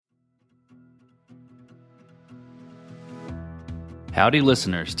Howdy,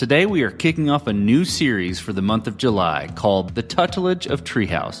 listeners. Today we are kicking off a new series for the month of July called The Tutelage of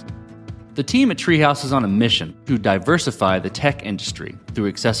Treehouse. The team at Treehouse is on a mission to diversify the tech industry through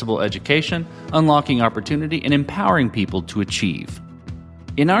accessible education, unlocking opportunity, and empowering people to achieve.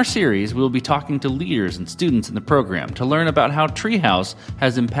 In our series, we will be talking to leaders and students in the program to learn about how Treehouse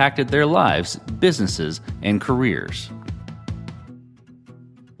has impacted their lives, businesses, and careers.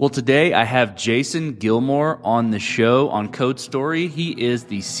 Well, today I have Jason Gilmore on the show on Code Story. He is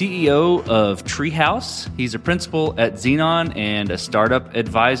the CEO of Treehouse. He's a principal at Xenon and a startup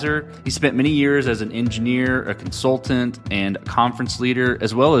advisor. He spent many years as an engineer, a consultant, and a conference leader,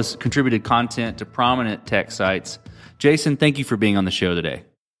 as well as contributed content to prominent tech sites. Jason, thank you for being on the show today.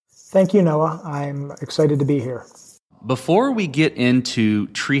 Thank you, Noah. I'm excited to be here. Before we get into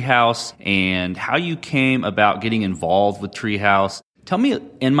Treehouse and how you came about getting involved with Treehouse, tell me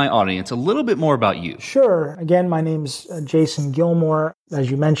and my audience a little bit more about you. Sure. Again, my name's Jason Gilmore.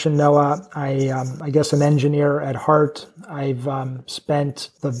 As you mentioned, Noah, I guess an engineer at heart. I've spent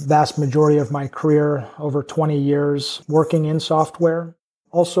the vast majority of my career, over 20 years, working in software,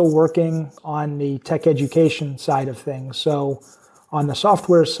 also working on the tech education side of things. So on the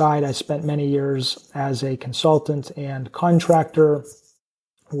software side, I spent many years as a consultant and contractor,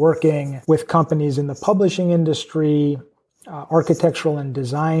 working with companies in the publishing industry, architectural and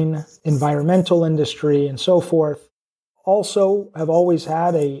design, environmental industry, and so forth. Also, have always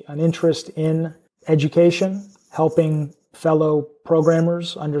had an interest in education, helping fellow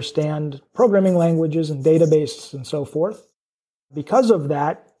programmers understand programming languages and databases and so forth. Because of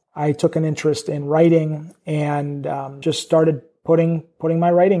that, I took an interest in writing and just started putting my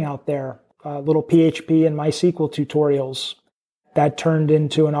writing out there, little PHP and MySQL tutorials. That turned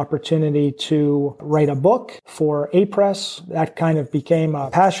into an opportunity to write a book for A-Press. That kind of became a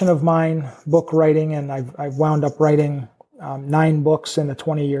passion of mine, book writing, and I've wound up writing 9 books in the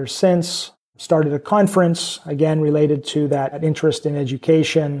 20 years since. Started a conference, again, related to that interest in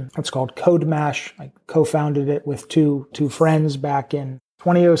education. It's called Code Mash. I co-founded it with two friends back in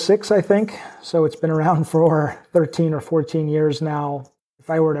 2006, I think. So it's been around for 13 or 14 years now. If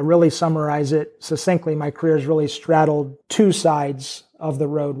I were to really summarize it succinctly, my career has really straddled 2 sides of the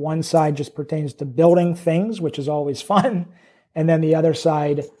road. One side just pertains to building things, which is always fun. And then the other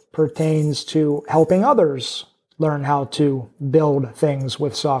side pertains to helping others learn how to build things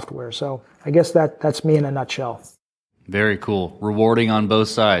with software. So I guess that's me in a nutshell. Very cool. Rewarding on both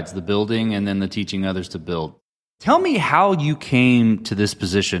sides, the building and then the teaching others to build. Tell me how you came to this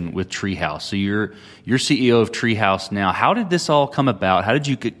position with Treehouse. So you're CEO of Treehouse now. How did this all come about? How did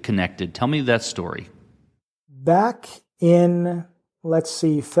you get connected? Tell me that story. Back in,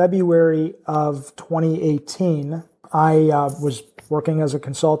 February of 2018, I was working as a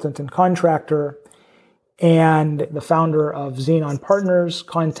consultant and contractor, and the founder of Xenon Partners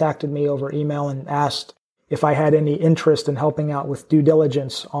contacted me over email and asked if I had any interest in helping out with due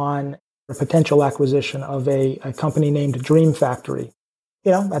diligence on a potential acquisition of a company named Dream Factory.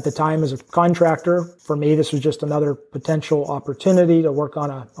 You know, at the time as a contractor, for me, this was just another potential opportunity to work on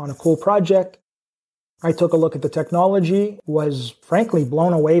a cool project. I took a look at the technology, was frankly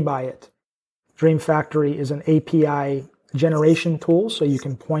blown away by it. Dream Factory is an API generation tool, so you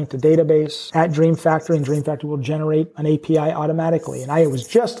can point the database at Dream Factory, and Dream Factory will generate an API automatically. And I was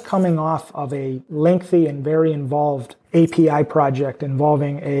just coming off of a lengthy and very involved API project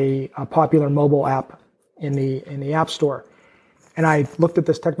involving a popular mobile app in the App Store. And I looked at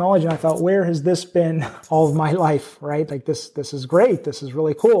this technology and I thought, where has this been all of my life, right? Like this is great. This is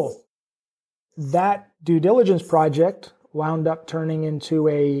really cool. That due diligence project wound up turning into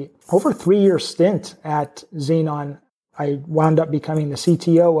over 3-year stint at Xenon. I wound up becoming the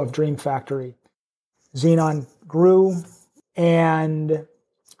CTO of Dream Factory. Xenon grew and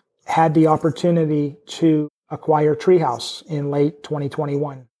had the opportunity to acquire Treehouse in late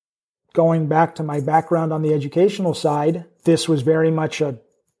 2021. Going back to my background on the educational side, this was very much a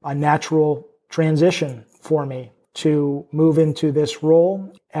natural transition for me to move into this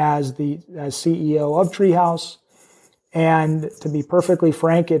role as CEO of Treehouse. And to be perfectly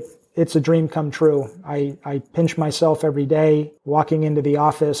frank, it's a dream come true. I pinch myself every day walking into the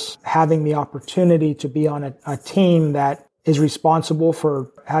office, having the opportunity to be on a team that is responsible for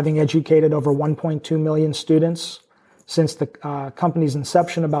having educated over 1.2 million students since the company's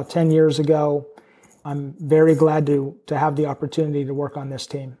inception about 10 years ago. I'm very glad to have the opportunity to work on this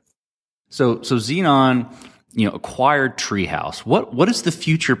team. So Xenon, acquired Treehouse. What is the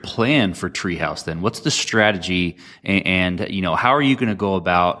future plan for Treehouse then? What's the strategy, and how are you going to go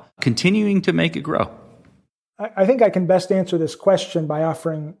about continuing to make it grow? I think I can best answer this question by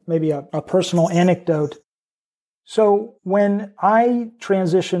offering maybe a personal anecdote. So when I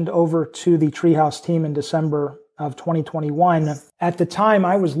transitioned over to the Treehouse team in December of 2021, at the time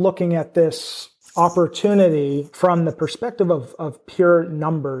I was looking at this opportunity from the perspective of pure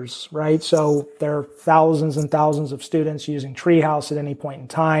numbers, right? So there are thousands and thousands of students using Treehouse at any point in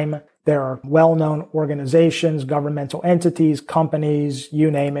time. There are well-known organizations, governmental entities, companies,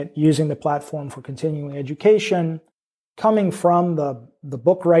 you name it, using the platform for continuing education. Coming from the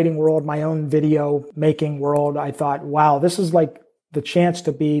book writing world, my own video making world, I thought, wow, this is like the chance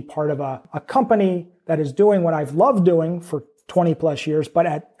to be part of a company that is doing what I've loved doing for 20 plus years, but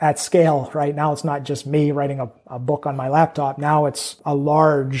at scale, right? Now it's not just me writing a book on my laptop. Now it's a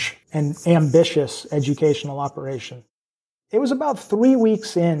large and ambitious educational operation. It was about 3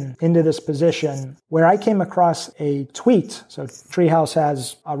 weeks into this position where I came across a tweet. So Treehouse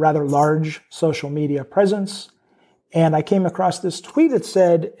has a rather large social media presence. And I came across this tweet that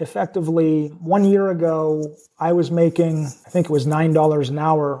said, effectively, 1 year ago, I was making, I think it was $9 an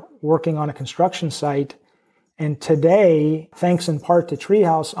hour working on a construction site. And today, thanks in part to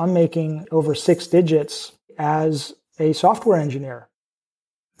Treehouse, I'm making over 6 digits as a software engineer.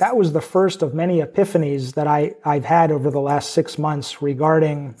 That was the first of many epiphanies that I've had over the last 6 months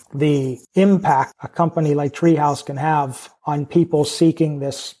regarding the impact a company like Treehouse can have on people seeking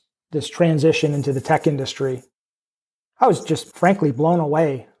this transition into the tech industry. I was just frankly blown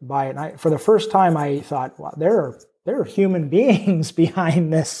away by it. And for the first time, I thought, wow, there are human beings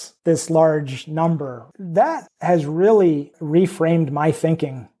behind this large number. That has really reframed my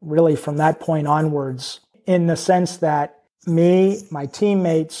thinking, really from that point onwards, in the sense that my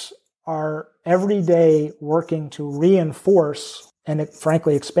teammates are every day working to reinforce and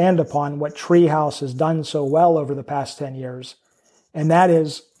frankly expand upon what Treehouse has done so well over the past 10 years. And that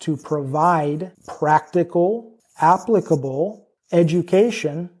is to provide practical, applicable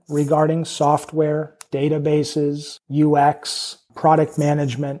education regarding software, databases, UX, product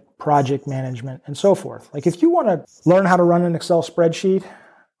management, project management, and so forth. Like if you want to learn how to run an Excel spreadsheet,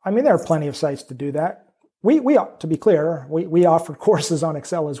 there are plenty of sites to do that. We to be clear, we offer courses on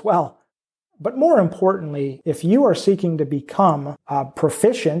Excel as well. But more importantly, if you are seeking to become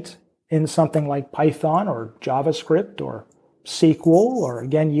proficient in something like Python or JavaScript or SQL, or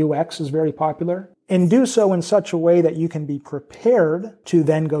again, UX is very popular, and do so in such a way that you can be prepared to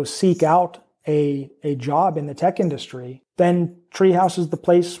then go seek out a job in the tech industry, then Treehouse is the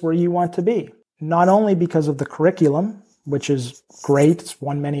place where you want to be. Not only because of the curriculum, which is great, it's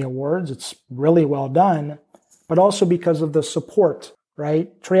won many awards, it's really well done, but also because of the support,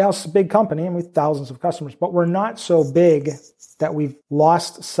 right? Treehouse is a big company and we have thousands of customers, but we're not so big that we've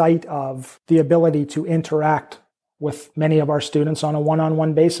lost sight of the ability to interact with many of our students on a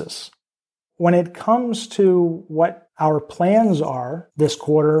one-on-one basis. When it comes to what our plans are this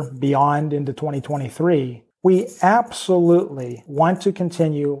quarter, beyond into 2023, we absolutely want to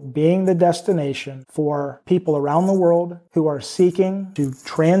continue being the destination for people around the world who are seeking to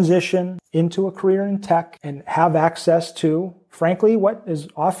transition into a career in tech and have access to, frankly, what is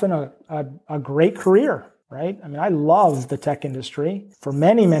often a great career, right? I love the tech industry for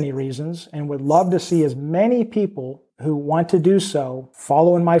many, many reasons and would love to see as many people who want to do so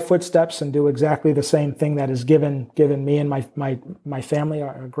follow in my footsteps and do exactly the same thing that has given me and my family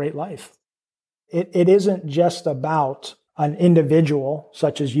a great life. It isn't just about an individual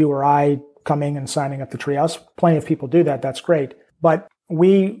such as you or I coming and signing up to Treehouse. Plenty of people do that. That's great. But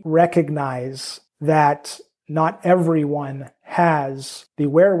we recognize that not everyone has the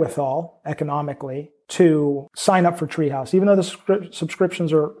wherewithal economically to sign up for Treehouse, even though the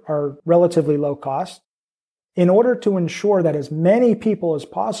subscriptions are relatively low cost. In order to ensure that as many people as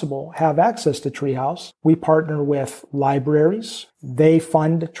possible have access to Treehouse, we partner with libraries. They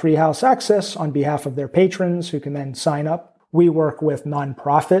fund Treehouse access on behalf of their patrons who can then sign up. We work with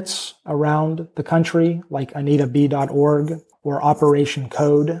nonprofits around the country like AnitaB.org or Operation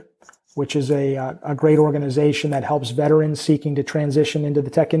Code, which is a great organization that helps veterans seeking to transition into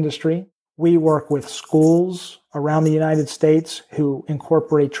the tech industry. We work with schools around the United States who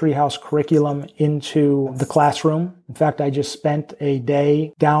incorporate Treehouse curriculum into the classroom. In fact, I just spent a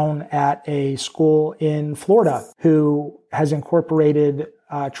day down at a school in Florida who has incorporated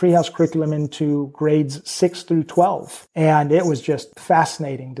Treehouse curriculum into grades 6 through 12. And it was just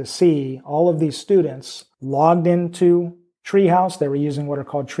fascinating to see all of these students logged into Treehouse. They were using what are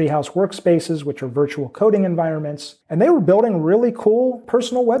called Treehouse workspaces, which are virtual coding environments. And they were building really cool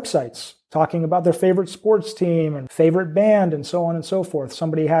personal websites talking about their favorite sports team and favorite band and so on and so forth.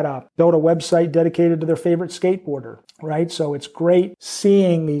 Somebody had built a website dedicated to their favorite skateboarder, right? So it's great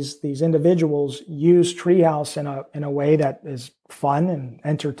seeing these individuals use Treehouse in a way that is fun and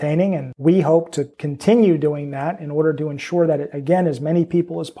entertaining. And we hope to continue doing that in order to ensure that, again, as many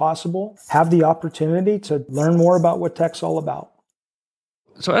people as possible have the opportunity to learn more about what tech's all about.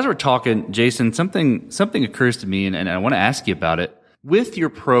 So as we're talking, Jason, something occurs to me, and I want to ask you about it. With your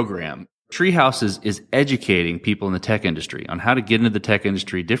program, Treehouse is educating people in the tech industry on how to get into the tech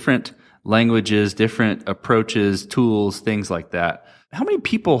industry, different languages, different approaches, tools, things like that. How many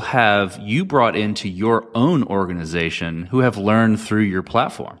people have you brought into your own organization who have learned through your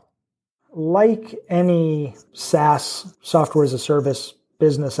platform? Like any SaaS, software as a service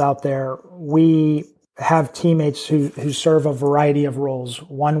business out there, we have teammates who serve a variety of roles.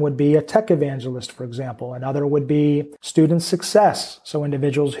 One would be a tech evangelist, for example. Another would be student success, so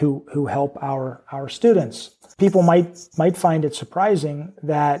individuals who help our students. People might find it surprising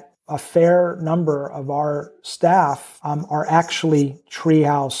that a fair number of our staff are actually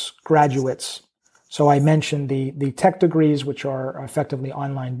Treehouse graduates. So I mentioned the tech degrees, which are effectively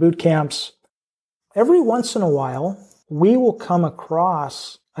online boot camps. Every once in a while, we will come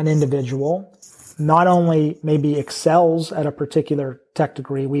across an individual not only maybe excels at a particular tech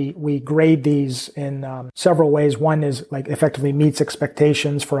degree. We grade these in several ways. One is like effectively meets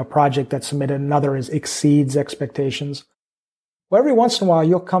expectations for a project that's submitted. Another is exceeds expectations. Well, every once in a while,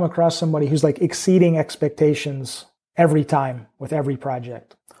 you'll come across somebody who's like exceeding expectations every time with every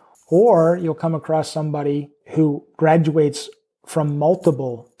project. Or you'll come across somebody who graduates from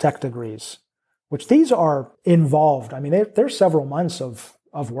multiple tech degrees, which these are involved. I mean, they're several months of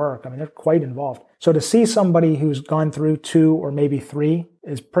work. I mean, they're quite involved. So to see somebody who's gone through 2 or maybe 3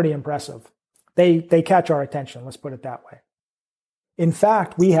 is pretty impressive. They catch our attention, let's put it that way. In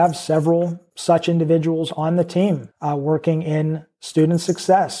fact, we have several such individuals on the team working in student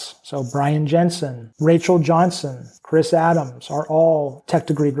success. So Brian Jensen, Rachel Johnson, Chris Adams are all tech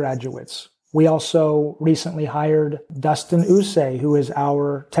degree graduates. We also recently hired Dustin Usay, who is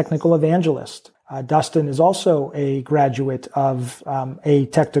our technical evangelist. Dustin is also a graduate of a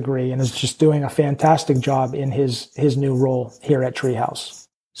tech degree and is just doing a fantastic job in his new role here at Treehouse.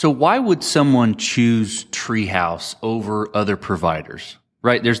 So why would someone choose Treehouse over other providers?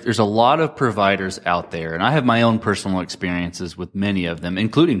 Right? There's a lot of providers out there, and I have my own personal experiences with many of them,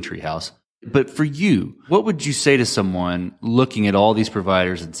 including Treehouse. But for you, what would you say to someone looking at all these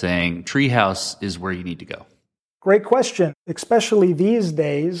providers and saying Treehouse is where you need to go? Great question, especially these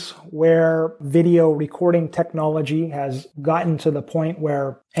days where video recording technology has gotten to the point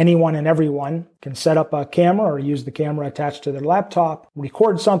where anyone and everyone can set up a camera or use the camera attached to their laptop,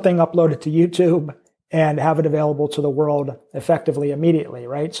 record something, upload it to YouTube, and have it available to the world effectively immediately,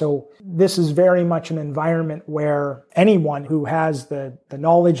 right? So this is very much an environment where anyone who has the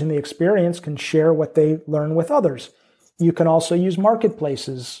knowledge and the experience can share what they learn with others. You can also use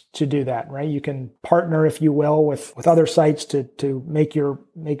marketplaces to do that, right? You can partner, if you will, with other sites to make your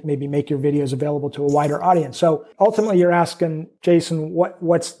videos available to a wider audience. So ultimately, you're asking, Jason,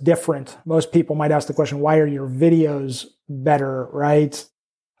 what's different? Most people might ask the question, why are your videos better, right?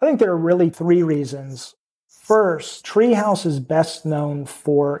 I think there are really 3 reasons. First, Treehouse is best known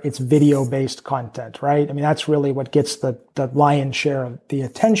for its video-based content, right? I mean, that's really what gets the lion's share of the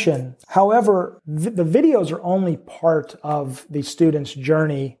attention. However, the videos are only part of the student's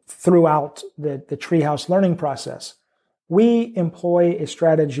journey throughout the Treehouse learning process. We employ a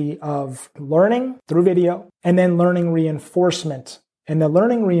strategy of learning through video and then learning reinforcement. And the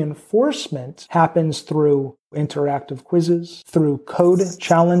learning reinforcement happens through interactive quizzes, through code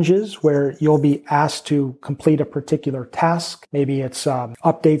challenges where you'll be asked to complete a particular task. Maybe it's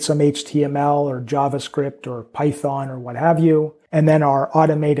update some HTML or JavaScript or Python or what have you. And then our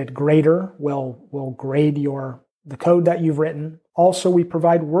automated grader will grade the code that you've written. Also, we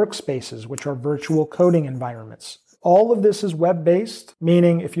provide workspaces, which are virtual coding environments. All of this is web-based,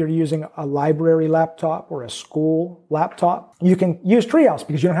 meaning if you're using a library laptop or a school laptop, you can use Treehouse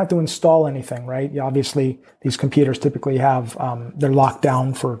because you don't have to install anything, right? Obviously, these computers typically have, they're locked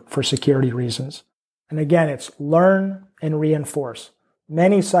down for security reasons. And again, it's learn and reinforce.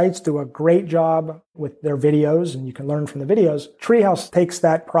 Many sites do a great job with their videos, and you can learn from the videos. Treehouse takes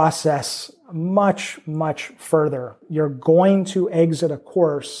that process much, much further. You're going to exit a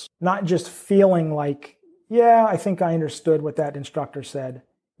course not just feeling like, yeah, I think I understood what that instructor said.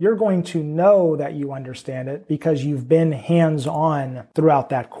 You're going to know that you understand it because you've been hands-on throughout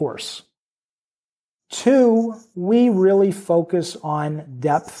that course. 2, we really focus on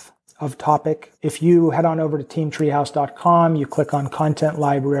depth of topic. If you head on over to teamtreehouse.com, you click on content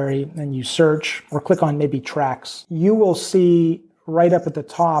library and you search, or click on maybe tracks, you will see right up at the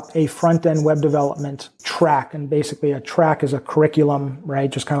top a front-end web development track. And basically a track is a curriculum,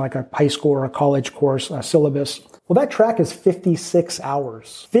 right? Just kind of like a high school or a college course, a syllabus. Well, that track is 56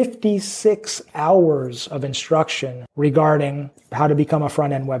 hours. 56 hours of instruction regarding how to become a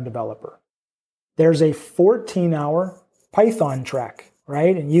front-end web developer. There's a 14-hour Python track,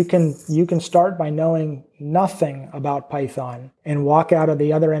 right? And you can start by knowing nothing about Python and walk out of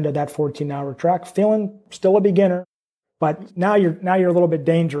the other end of that 14-hour track feeling still a beginner. But now you're a little bit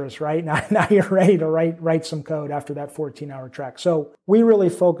dangerous, right? Now you're ready to write some code after that 14-hour track. So we really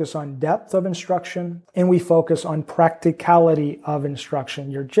focus on depth of instruction and we focus on practicality of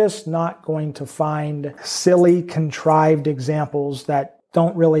instruction. You're just not going to find silly, contrived examples that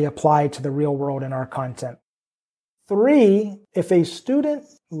don't really apply to the real world in our content. 3, if a student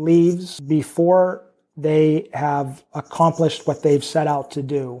leaves before they have accomplished what they've set out to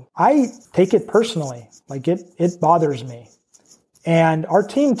do, I take it personally. Like it bothers me. And our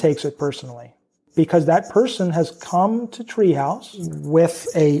team takes it personally because that person has come to Treehouse with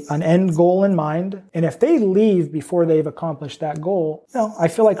an end goal in mind. And if they leave before they've accomplished that goal, I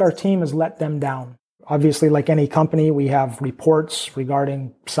feel like our team has let them down. Obviously, like any company, we have reports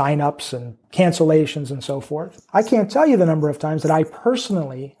regarding signups and cancellations and so forth. I can't tell you the number of times that I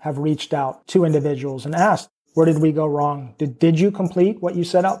personally have reached out to individuals and asked, where did we go wrong? Did you complete what you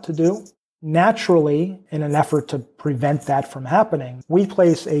set out to do? Naturally, in an effort to prevent that from happening, we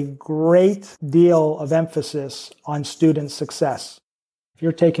place a great deal of emphasis on student success. If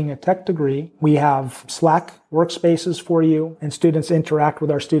you're taking a tech degree, we have Slack workspaces for you, and students interact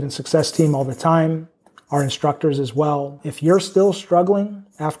with our student success team all the time, our instructors as well. If you're still struggling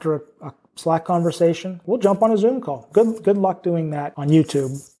after a Slack conversation, we'll jump on a Zoom call. Good luck doing that on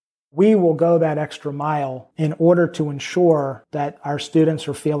YouTube. We will go that extra mile in order to ensure that our students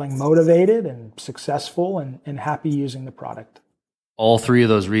are feeling motivated and successful and happy using the product. All 3 of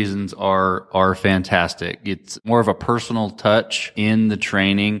those reasons are fantastic. It's more of a personal touch in the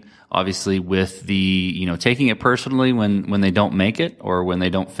training, obviously with the, taking it personally when they don't make it or when they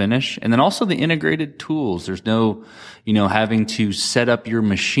don't finish. And then also the integrated tools. There's no, having to set up your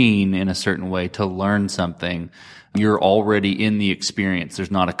machine in a certain way to learn something. You're already in the experience.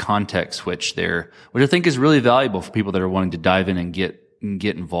 There's not a context switch there, which I think is really valuable for people that are wanting to dive in and get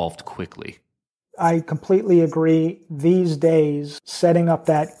involved quickly. I completely agree. These days, setting up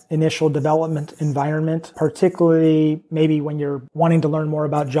that initial development environment, particularly maybe when you're wanting to learn more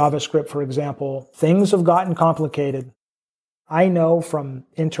about JavaScript, for example, things have gotten complicated. I know from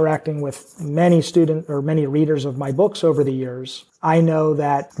interacting with many readers of my books over the years, I know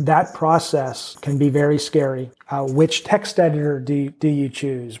that process can be very scary. Which text editor do you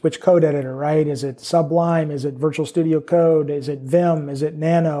choose? Which code editor, right? Is it Sublime? Is it Visual Studio Code? Is it Vim? Is it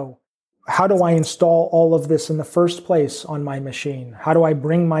Nano? How do I install all of this in the first place on my machine? How do I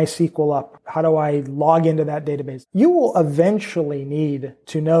bring MySQL up? How do I log into that database? You will eventually need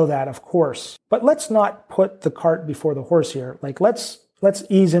to know that, of course. But let's not put the cart before the horse here. Like, let's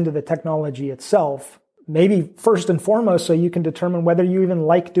ease into the technology itself. Maybe first and foremost, so you can determine whether you even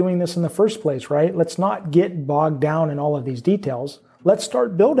like doing this in the first place, right? Let's not get bogged down in all of these details. Let's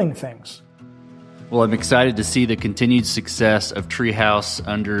start building things. Well, I'm excited to see the continued success of Treehouse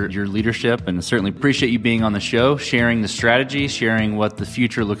under your leadership, and certainly appreciate you being on the show, sharing the strategy, sharing what the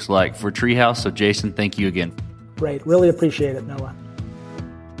future looks like for Treehouse. So, Jason, thank you again. Great. Really appreciate it, Noah.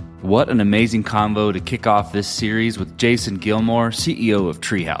 What an amazing convo to kick off this series with Jason Gilmore, CEO of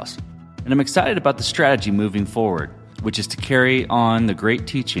Treehouse. And I'm excited about the strategy moving forward, which is to carry on the great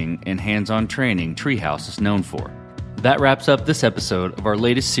teaching and hands-on training Treehouse is known for. That wraps up this episode of our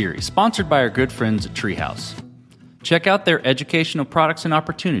latest series, sponsored by our good friends at Treehouse. Check out their educational products and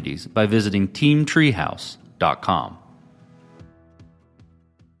opportunities by visiting teamtreehouse.com.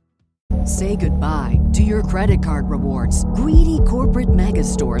 Say goodbye to your credit card rewards. Greedy corporate mega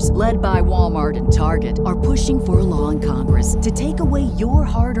stores, led by Walmart and Target, are pushing for a law in Congress to take away your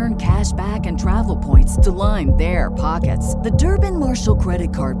hard-earned cash back and travel points to line their pockets. The Durbin-Marshall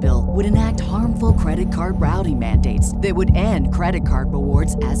credit card bill would enact harmful credit card routing mandates that would end credit card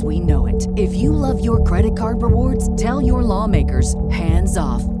rewards as we know it. If you love your credit card rewards, tell your lawmakers, hands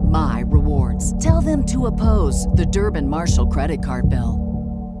off my rewards. Tell them to oppose the Durbin-Marshall credit card bill.